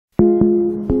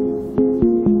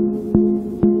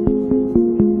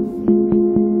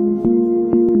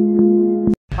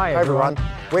Hi everyone,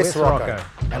 we're Surrokko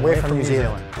and we're from New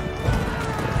Zealand.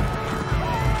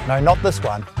 No, not this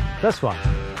one. This one.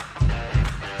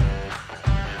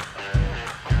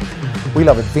 We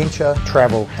love adventure,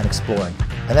 travel and exploring,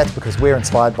 and that's because we're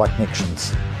inspired by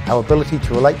connections, our ability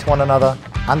to relate to one another,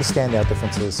 understand our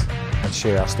differences and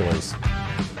share our stories.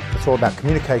 It's all about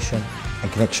communication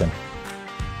and connection.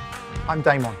 I'm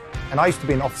Damon, and I used to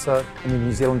be an officer in the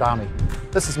New Zealand Army.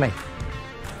 This is me.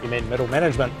 You mean middle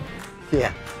management?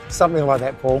 Yeah, something like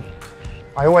that, Paul.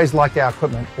 I always liked our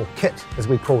equipment, or kit as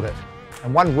we called it.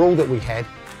 And one rule that we had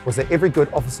was that every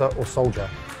good officer or soldier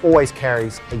always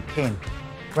carries a pen.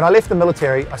 When I left the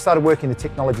military, I started working in the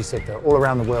technology sector all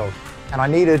around the world. And I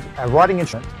needed a writing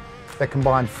instrument that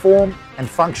combined form and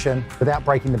function without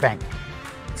breaking the bank.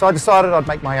 So I decided I'd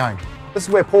make my own. This is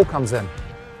where Paul comes in.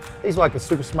 He's like a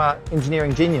super smart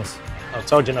engineering genius. I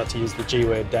told you not to use the G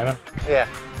word, Damon. Yeah,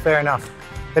 fair enough.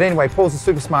 But anyway, Paul's a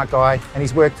super smart guy and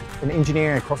he's worked in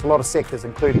engineering across a lot of sectors,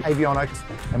 including avionics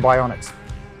and bionics.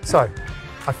 So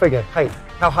I figured, hey,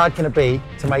 how hard can it be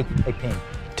to make a pen?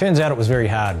 Turns out it was very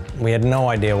hard. We had no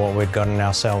idea what we'd gotten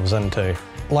ourselves into.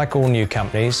 Like all new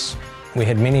companies, we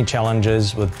had many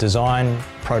challenges with design,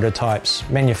 prototypes,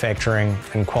 manufacturing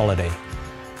and quality.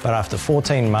 But after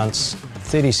 14 months,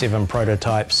 37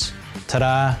 prototypes,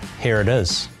 ta-da, here it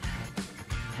is.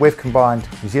 We've combined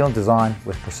New Zealand design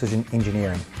with precision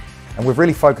engineering, and we've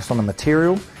really focused on the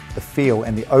material, the feel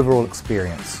and the overall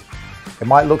experience. It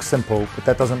might look simple, but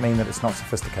that doesn't mean that it's not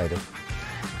sophisticated.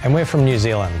 And we're from New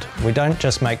Zealand. We don't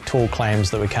just make tall claims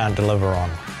that we can't deliver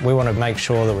on. We want to make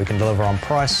sure that we can deliver on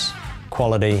price,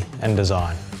 quality and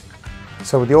design.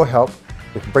 So with your help,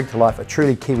 we can bring to life a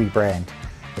truly Kiwi brand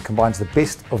that combines the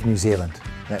best of New Zealand.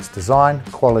 That's design,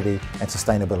 quality and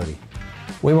sustainability.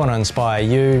 We want to inspire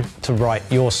you to write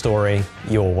your story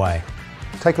your way.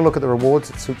 Take a look at the rewards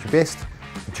that suit you best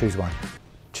and choose one.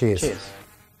 Cheers. Cheers.